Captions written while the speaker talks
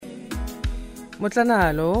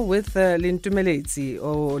Motlanalo with Lintumeletsi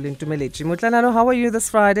or Lintumeletsi. Motlanalo, how are you this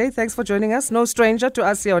Friday? Thanks for joining us. No stranger to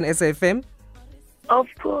us here on SAFM. Of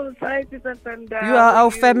course. Hi, Sister Sanda. You are our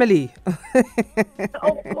family.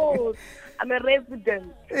 Of course. I'm a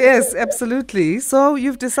resident. Yes, absolutely. So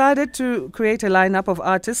you've decided to create a lineup of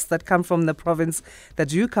artists that come from the province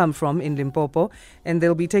that you come from in Limpopo, and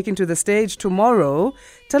they'll be taken to the stage tomorrow.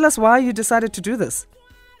 Tell us why you decided to do this.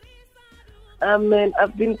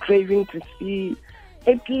 I've been craving to see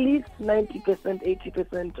at least 90%,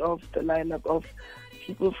 80% of the lineup of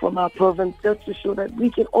people from our province, just to show that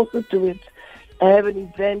we can also do it. I have an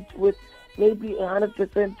event with maybe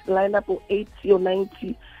 100% lineup or 80 or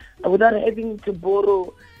 90 without having to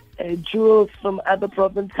borrow jewels from other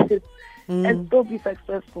provinces and still be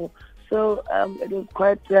successful. So it was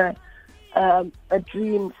quite a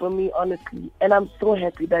dream for me, honestly. And I'm so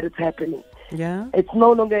happy that it's happening. Yeah. It's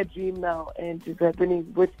no longer a dream now, and it's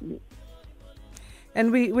happening with me.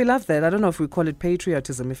 And we love that. I don't know if we call it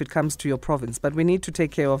patriotism if it comes to your province, but we need to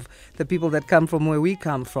take care of the people that come from where we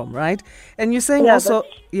come from, right? And you're saying also,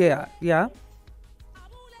 yeah.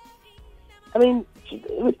 I mean,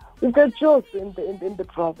 we've got jokes in the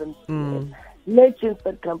province. Legends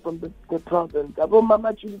that come from the province. Abo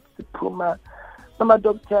Mama Judith Sipuma, Mama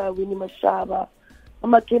Dr. Winnie Mashaba,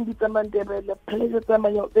 Mama Kendi Tamandebele, Pleasure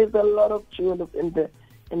Tamanyo. There's a lot of jewels in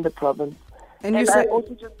the province. And you say, I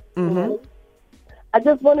also just, I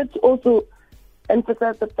just wanted to also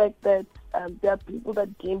emphasize the fact that there are people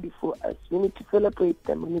that came before us. We need to celebrate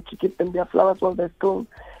them. We need to give them their flowers while they're still.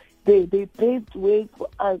 They paved way for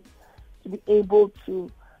us to be able to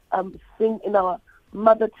sing in our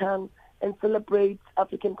mother tongue and celebrate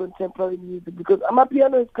African contemporary music, because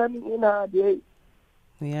Amapiano is coming in hard.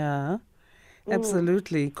 Yeah.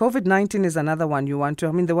 Absolutely. COVID-19 is another one you want to.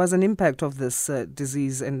 I mean, there was an impact of this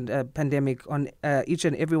disease and pandemic on each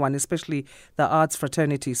and everyone, especially the arts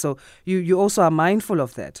fraternity. So you also are mindful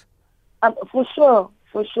of that. For sure.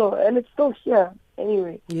 And it's still here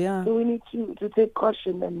anyway. Yeah. So we need to take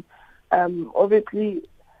caution. And obviously,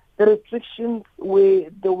 the restrictions were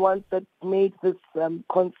the ones that made this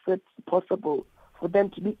concert possible for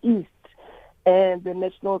them to be eased. And the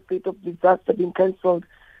national state of disaster being cancelled.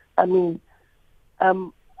 I mean,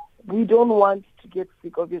 we don't want to get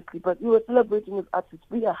sick, obviously, but we were celebrating as artists.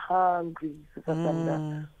 We are hungry, Sister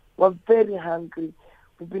Sanda. We're very hungry.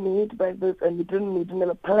 We've been hit by this, and we didn't have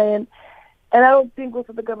a plan. And I don't think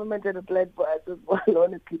also the government had a plan for us as well,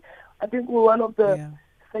 honestly. I think we're one of the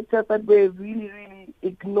sectors that were really, really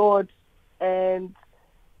ignored, and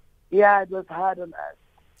it was hard on us.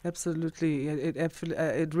 Absolutely.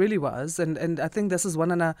 It really was. And I think this is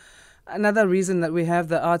another reason that we have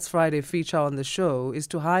the Arts Friday feature on the show is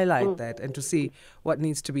to highlight that and to see what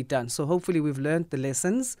needs to be done. So hopefully we've learned the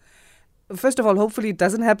lessons. First of all, hopefully it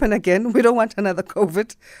doesn't happen again. We don't want another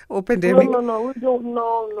COVID or pandemic. No, we don't.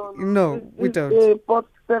 No, we don't.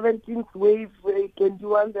 17th wave, can do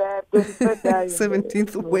one that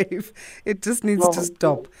 17th wave. It just needs to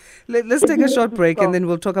stop. Let's take a short break and then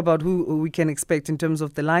we'll talk about who we can expect in terms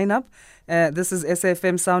of the lineup. This is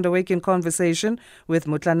SAFM Sound Awake in Conversation with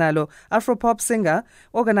Motlanalo, Afro Pop singer,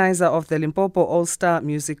 organizer of the Limpopo All-Star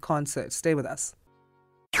Music Concert. Stay with us.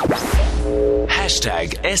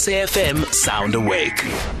 #SAFM Sound Awake.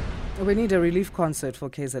 We need a relief concert for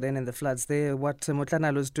KZN and the floods there. What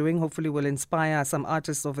Motlanalo is doing hopefully will inspire some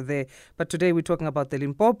artists over there. But today we're talking about the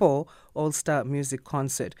Limpopo All-Star Music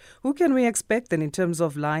Concert. Who can we expect then in terms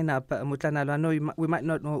of lineup, Motlanalo? I know we might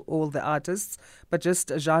not know all the artists, but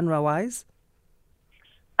just genre-wise?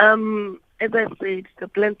 As I said, the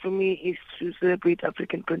plan for me is to celebrate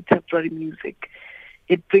African contemporary music.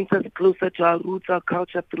 It brings us closer to our roots, our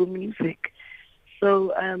culture through music.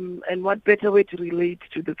 So, and what better way to relate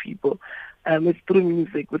to the people is through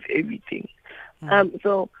music with everything.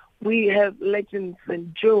 So we have legends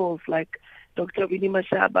and jewels like Dr. Winnie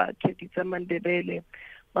Mashaba, Kendi Tamandebele,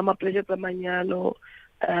 Mama Pleasure Tamanyalo,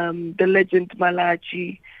 the legend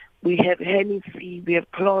Malachi. We have Hennessy, we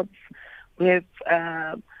have Clods, we have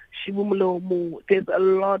Shibumulomu. There's a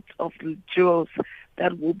lot of jewels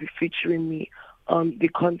that will be featuring me on the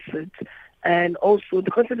concert. And also, the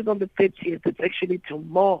concert is on the 30th. It's actually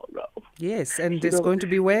tomorrow. Yes, and it's going to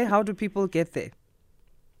be where? How do people get there?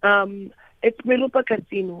 It's Meropa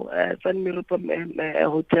Casino, San Meropa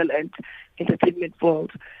Hotel and Entertainment Vault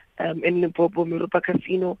in Limpopo, Meropa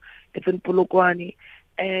Casino. It's in Polokwane.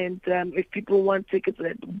 And if people want tickets,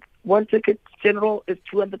 one ticket general is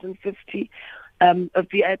 250. A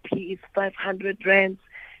VIP is 500 rands.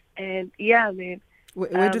 And yeah, man.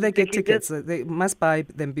 Where do they get tickets? They must buy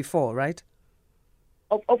them before, right?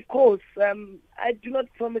 Of course. I do not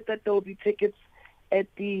promise that there will be tickets at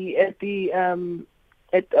the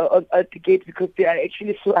gate because they are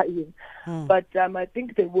actually flying. But I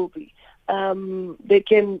think they will be. They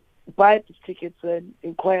can buy the tickets and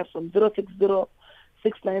inquire from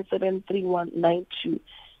 060-697-3192.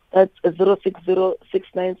 That's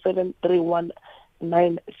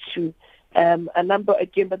 060-697-3192. A number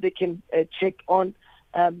again that they can check on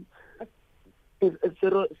is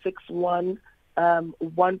 061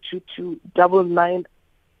 122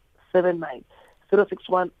 9979.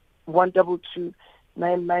 061 122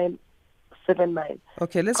 9979.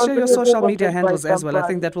 Okay, let's share your social media handles as well. I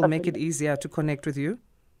think that will make it easier to connect with you.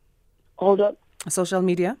 Hold on. Social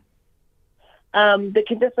media? They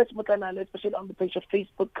can just search Motlanalo, especially on the page of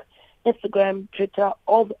Facebook, Instagram, Twitter,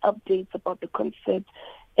 all the updates about the concert,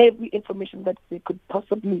 every information that they could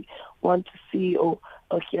possibly want to see or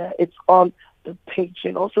hear. It's on the page.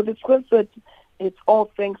 And also this concert, it's all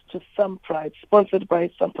thanks to Some Pride, sponsored by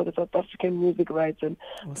Some for the South African music rights and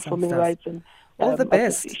performing rights. And all the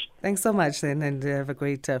best. Thanks so much then, and have a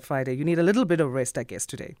great Friday. You need a little bit of rest, I guess,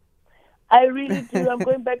 today. I really do. I'm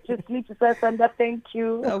going back to sleep to Sasanda. Thank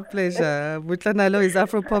you. Oh, pleasure. Motlanalo is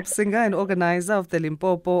Afro Pop singer and organizer of the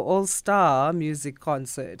Limpopo All-Star Music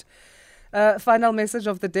Concert. Final message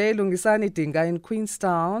of the day, Lungisani Dinga in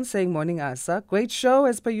Queenstown saying, morning Asa. Great show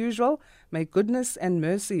as per usual. May goodness and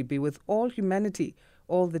mercy be with all humanity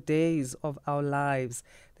all the days of our lives.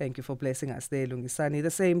 Thank you for blessing us there, Lungisani. The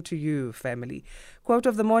same to you, family. Quote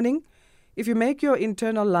of the morning, if you make your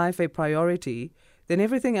internal life a priority, then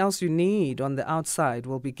everything else you need on the outside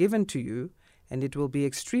will be given to you, and it will be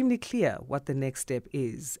extremely clear what the next step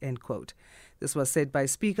is, end quote. This was said by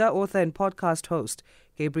speaker, author, and podcast host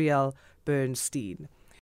Gabrielle Bernstein.